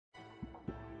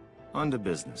On to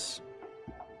business.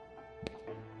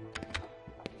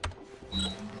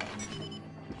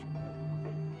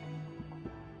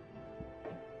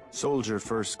 Soldier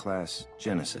First Class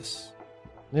Genesis.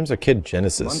 Name's a kid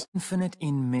Genesis. Infinite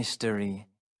in mystery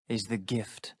is the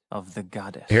gift of the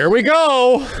goddess. Here we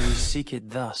go! We seek it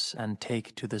thus and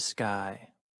take to the sky.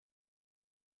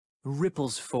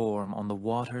 Ripples form on the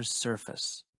water's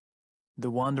surface. The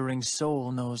wandering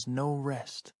soul knows no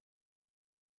rest.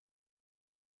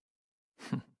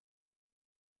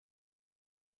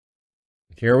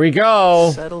 Here we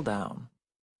go! Settle down.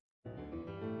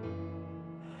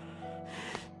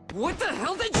 What the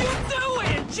hell did you do,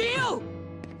 Angel?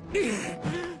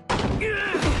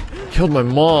 Killed my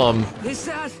mom. Is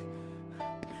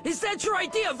that your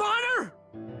idea of honor?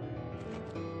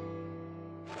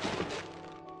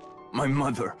 My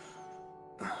mother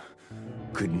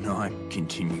could not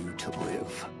continue to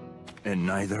live, and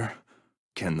neither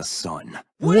can the sun.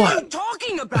 What are you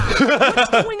talking about? What's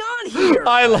going on here?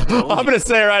 I'm gonna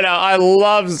say it right now, I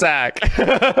love Zach.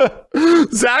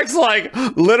 Zach's like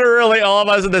literally all of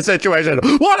us in this situation.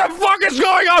 What the fuck is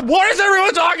going on? What is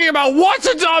everyone talking about? What's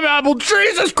a dumb apple?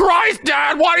 Jesus Christ,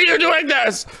 Dad, why are you doing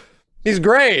this? He's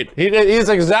great. He's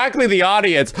exactly the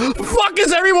audience. Fuck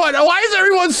is everyone? Why is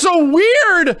everyone so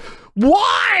weird?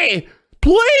 Why?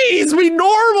 Please be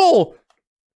normal.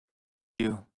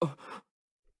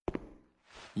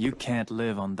 You can't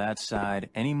live on that side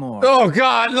anymore. Oh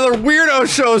God, another weirdo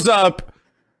shows up.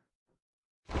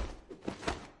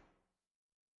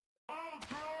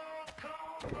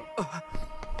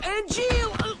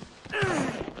 Angel!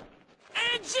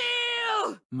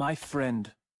 Angel! My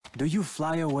friend, do you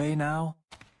fly away now?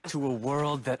 To a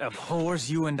world that abhors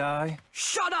you and I?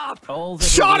 Shut up! All that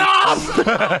Shut up!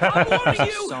 I'm warning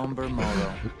you! Somber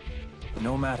morrow.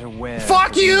 No matter where.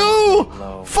 Fuck the you! winds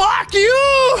blow. Fuck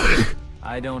you!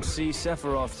 I don't see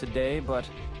Sephiroth today, but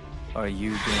are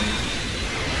you game?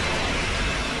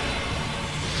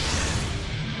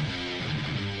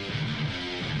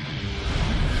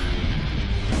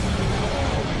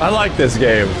 I like this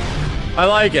game. I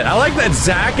like it. I like that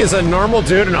Zach is a normal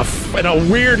dude in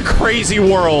a weird, crazy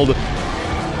world.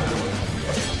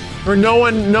 Where no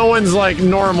one's like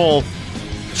normal.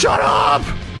 Shut up!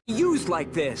 Used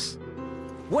like this.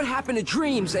 What happened to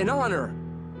dreams and honor?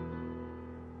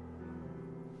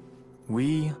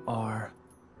 We are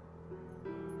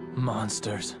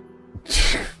monsters.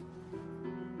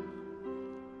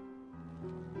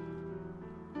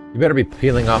 You better be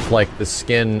peeling off like the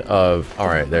skin of...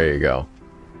 Alright, there you go.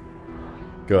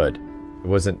 Good. It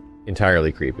wasn't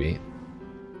entirely creepy.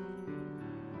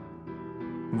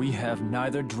 We have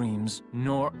neither dreams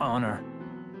nor honor.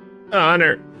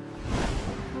 Honor.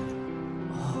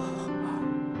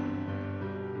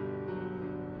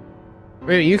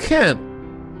 Wait, you can't...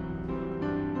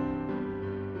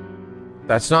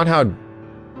 That's not how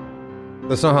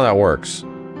that works.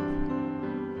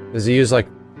 Does he use, like,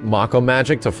 Mako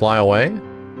magic to fly away?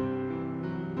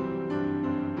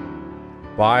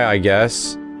 Bye, I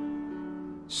guess.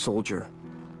 Soldier.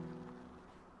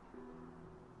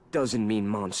 Doesn't mean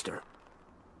monster.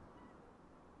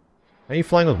 How are you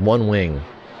flying with one wing?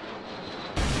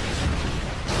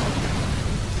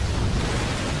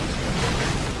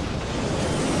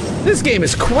 This game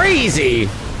is crazy!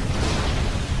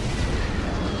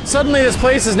 Suddenly this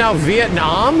place is now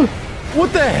Vietnam?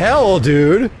 What the hell,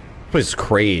 dude? This place is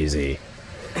crazy.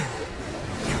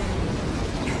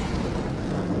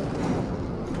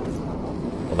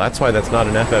 Well, that's why that's not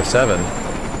an FF7.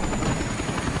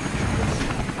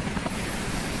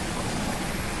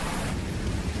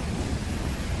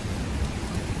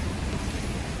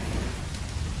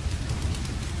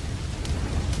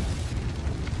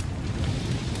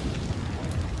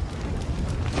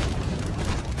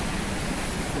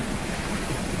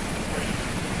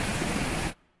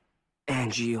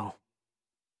 Angel.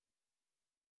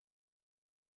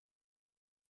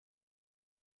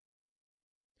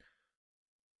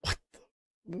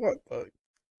 What the?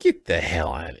 Get the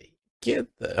hell out of here. Get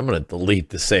the... I'm gonna delete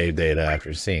the save data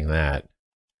after seeing that.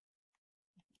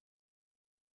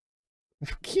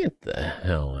 Get the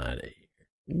hell out of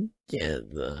here.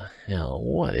 Get the hell...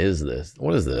 What is this?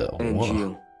 What is this?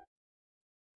 Angel.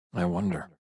 I wonder.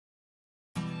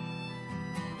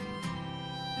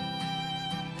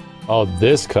 Oh,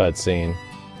 this cutscene.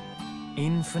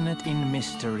 Infinite in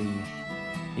mystery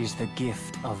is the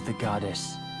gift of the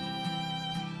goddess.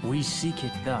 We seek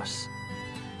it thus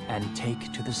and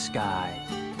take to the sky.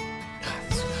 God,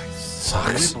 this guy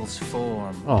sucks. Ripples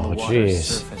form Oh, on the water's jeez.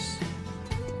 surface.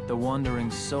 The wandering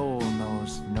soul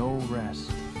knows no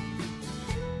rest.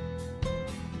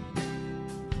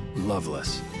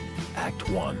 Loveless, Act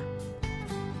 1.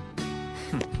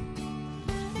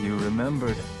 You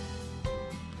remembered.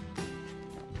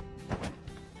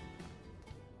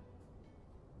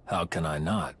 How can I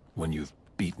not, when you've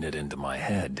beaten it into my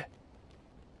head?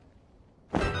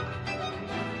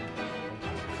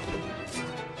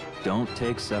 Don't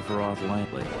take Sephiroth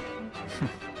lightly.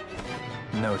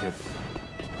 Noted.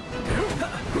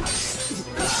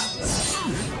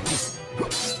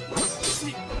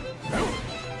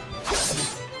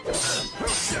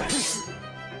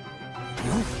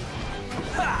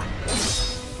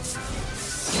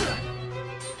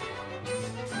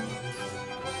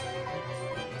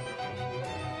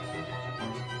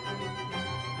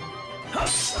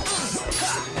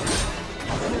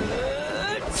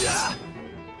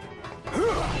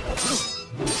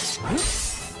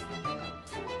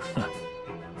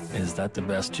 Is that the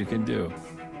best you can do?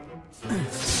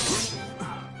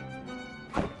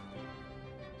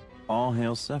 All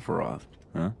hail Sephiroth,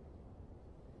 huh?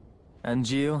 And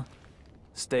Jill,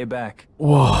 stay back.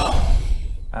 Whoa.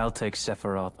 I'll take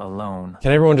Sephiroth alone.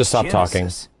 Can everyone just stop talking?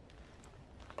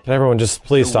 Can everyone just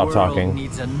please stop The world talking?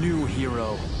 needs a new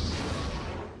hero.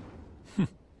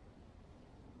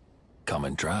 Come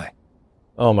and try.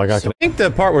 Oh my god. I think the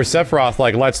part where Sephiroth,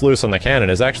 like, lets loose on the cannon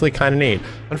is actually kind of neat.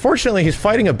 Unfortunately, he's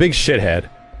fighting a big shithead.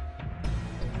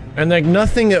 And, like,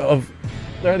 nothing of...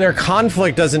 Their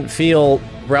conflict doesn't feel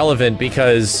relevant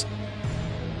because...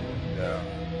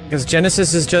 Because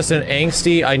Genesis is just an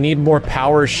angsty, I need more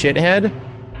power shithead.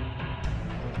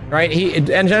 Right?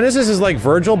 And Genesis is like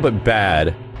Virgil, but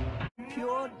bad.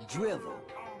 Pure drivel.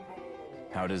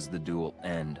 How does the duel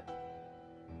end?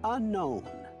 Unknown.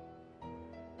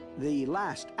 The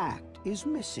last act is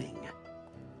missing,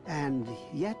 and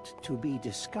yet to be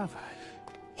discovered.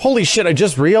 Holy shit, I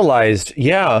just realized,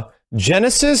 yeah,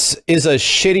 Genesis is a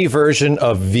shitty version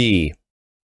of V.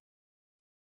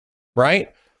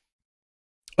 Right?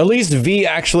 At least V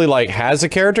actually, like, has a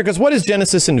character, because what is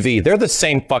Genesis and V? They're the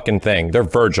same fucking thing. They're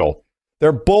Virgil.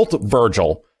 They're both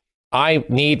Virgil. I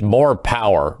need more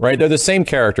power, right? They're the same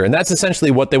character, and that's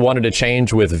essentially what they wanted to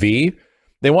change with V.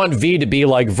 They want V to be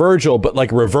like Virgil, but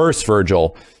like reverse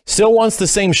Virgil. Still wants the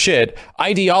same shit.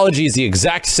 Ideology is the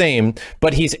exact same,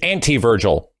 but he's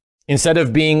anti-Virgil. Instead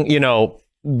of being, you know,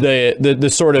 the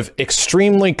sort of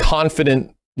extremely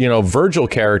confident, you know, Virgil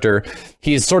character,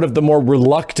 he's sort of the more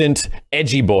reluctant,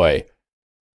 edgy boy.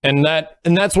 And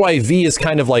that's why V is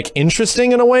kind of like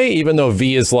interesting in a way, even though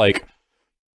V is like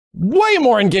way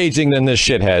more engaging than this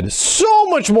shithead. So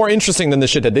much more interesting than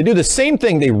this shithead. They do the same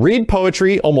thing. They read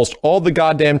poetry almost all the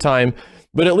goddamn time,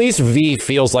 but at least V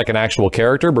feels like an actual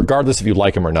character, regardless if you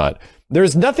like him or not.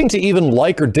 There's nothing to even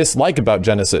like or dislike about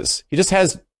Genesis. He just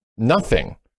has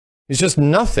nothing. He's just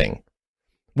nothing.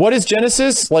 What is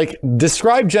Genesis? Like,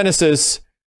 describe Genesis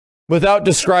without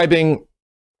describing,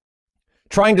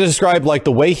 trying to describe like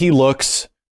the way he looks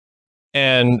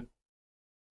and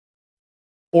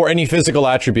or any physical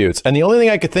attributes. And the only thing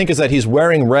I could think is that he's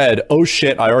wearing red. Oh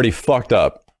shit, I already fucked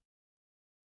up.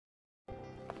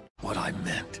 What I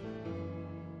meant.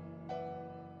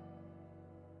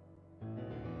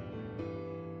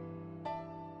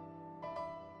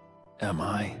 Am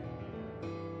I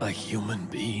a human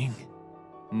being?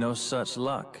 No such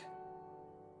luck.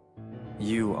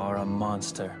 You are a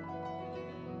monster.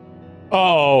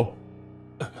 Oh.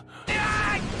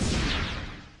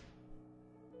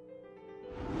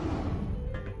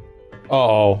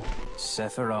 Oh.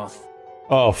 Sephiroth,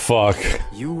 Oh, fuck.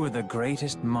 you were the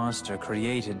greatest monster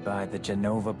created by the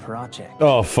Genova Project.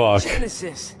 Oh, fuck.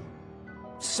 Genesis!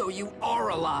 So you are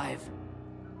alive!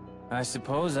 I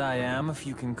suppose I am, if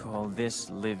you can call this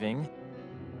living.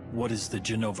 What is the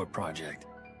Genova Project?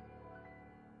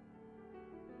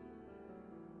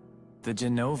 The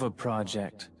Genova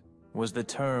Project was the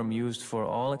term used for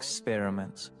all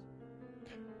experiments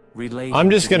related I'm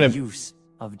just to the gonna- use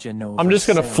of Genova I'm just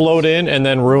gonna cells. float in and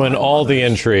then ruin all the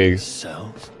intrigue.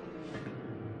 Cells?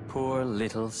 Poor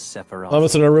little Sephiroth. I'm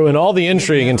just gonna ruin all the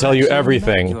intrigue and tell you Never actually met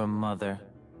everything. Your mother.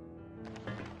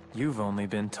 You've only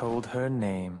been told her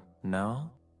name, no?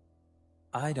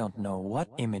 I don't know what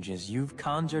images you've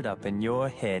conjured up in your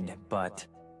head, but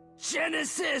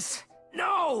Genesis!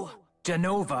 No!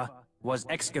 Genova was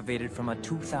excavated from a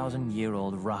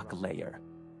 2,000-year-old rock layer.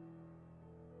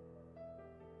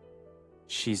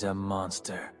 She's a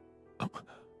monster.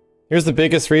 Here's the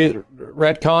biggest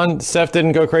retcon. Seth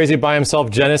didn't go crazy by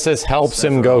himself. Genesis helps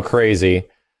him go crazy.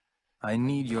 I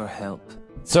need your help.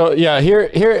 So yeah,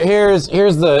 here's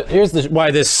the why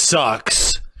this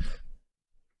sucks.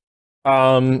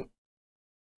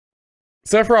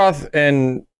 Sephiroth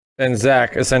and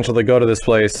Zack essentially go to this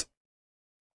place,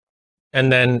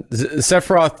 and then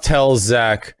Sephiroth tells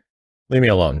Zack, "Leave me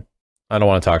alone. I don't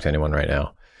want to talk to anyone right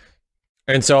now.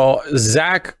 And so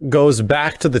Zack goes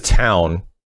back to the town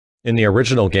in the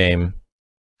original game,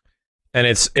 and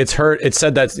it's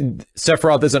said that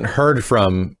Sephiroth isn't heard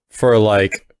from for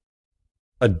like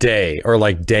a day or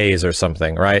like days or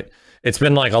something, right? It's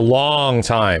been like a long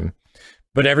time,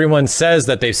 but everyone says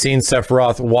that they've seen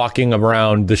Sephiroth walking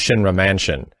around the Shinra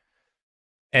mansion.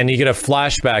 And you get a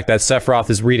flashback that Sephiroth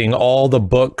is reading all the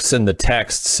books and the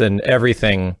texts and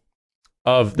everything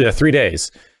of the 3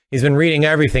 days. He's been reading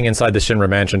everything inside the Shinra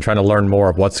mansion, trying to learn more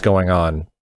of what's going on.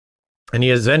 And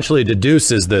he eventually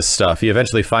deduces this stuff. He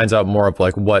eventually finds out more of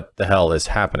like what the hell is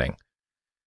happening.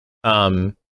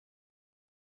 It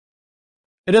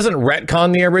doesn't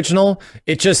retcon the original.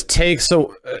 It just takes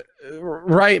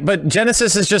right, but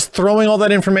Genesis is just throwing all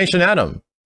that information at him.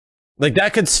 Like,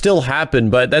 that could still happen,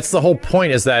 but that's the whole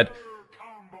point, is that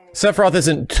Sephiroth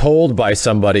isn't told by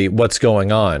somebody what's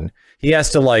going on. He has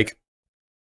to, like,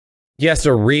 he has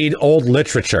to read old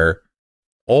literature,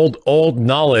 old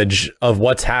knowledge of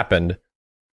what's happened,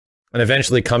 and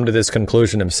eventually come to this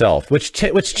conclusion himself, which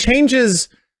changes...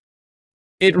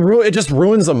 It just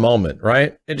ruins a moment,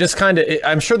 right? It just kind of...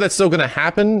 I'm sure that's still going to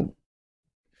happen.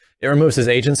 It removes his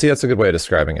agency. That's a good way of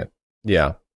describing it.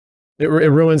 Yeah. It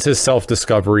ruins his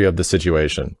self-discovery of the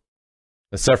situation.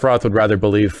 And Sephiroth would rather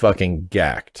believe fucking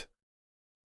gacked.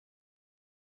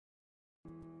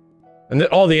 And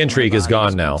all the intrigue is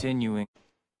gone now.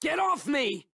 Get off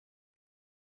me!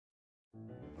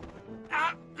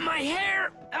 My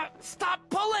hair! Stop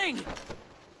pulling!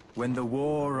 When the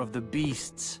war of the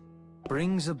beasts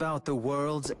brings about the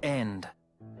world's end,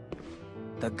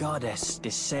 the goddess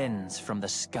descends from the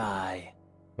sky.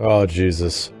 Oh,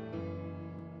 Jesus.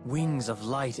 Wings of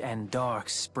light and dark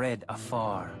spread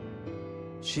afar.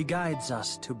 She guides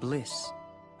us to bliss,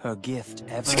 her gift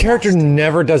everlasting. This character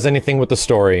never does anything with the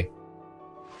story.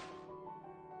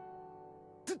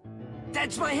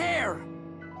 That's my hair!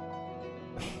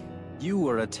 You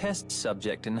were a test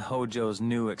subject in Hojo's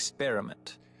new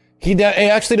experiment. He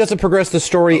actually doesn't progress the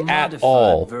story at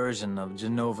all. A version of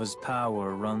Genova's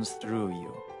power runs through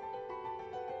you.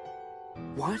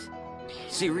 What?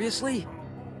 Seriously?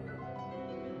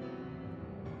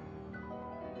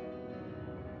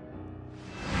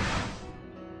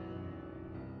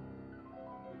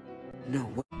 No.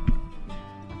 What?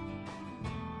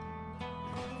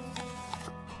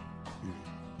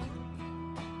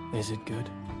 Is it good?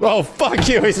 Oh, fuck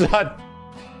you, he's not...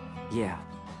 Yeah.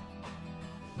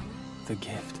 The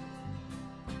gift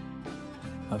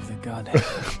of the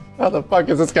goddess. How the fuck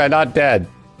is this guy not dead?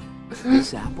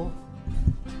 This apple?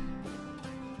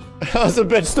 How's the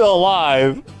bitch still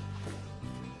alive?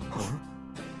 Huh?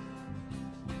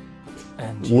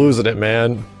 And Losing it,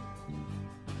 man.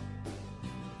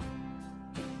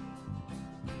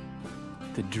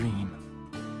 the dream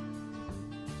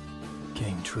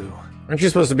came true. Aren't you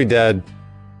supposed to be dead?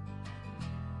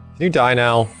 Can you die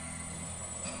now?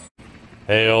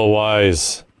 Hail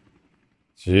Wise.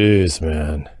 Jeez,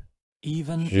 man.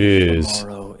 Even Jeez. if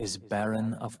tomorrow is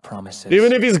barren of promises,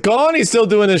 Even if he's gone, he's still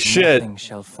doing his shit. nothing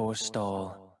shall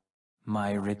forestall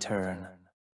my return.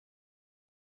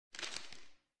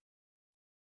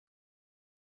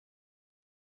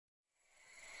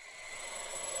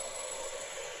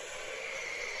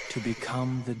 To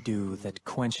become the dew that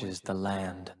quenches the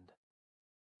land,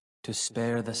 to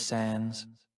spare the sands,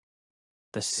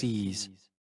 the seas,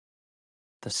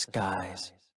 the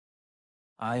skies,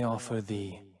 I offer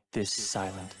thee this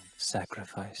silent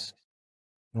sacrifice.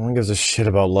 No one gives a shit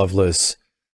about Loveless.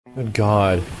 Good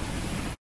God.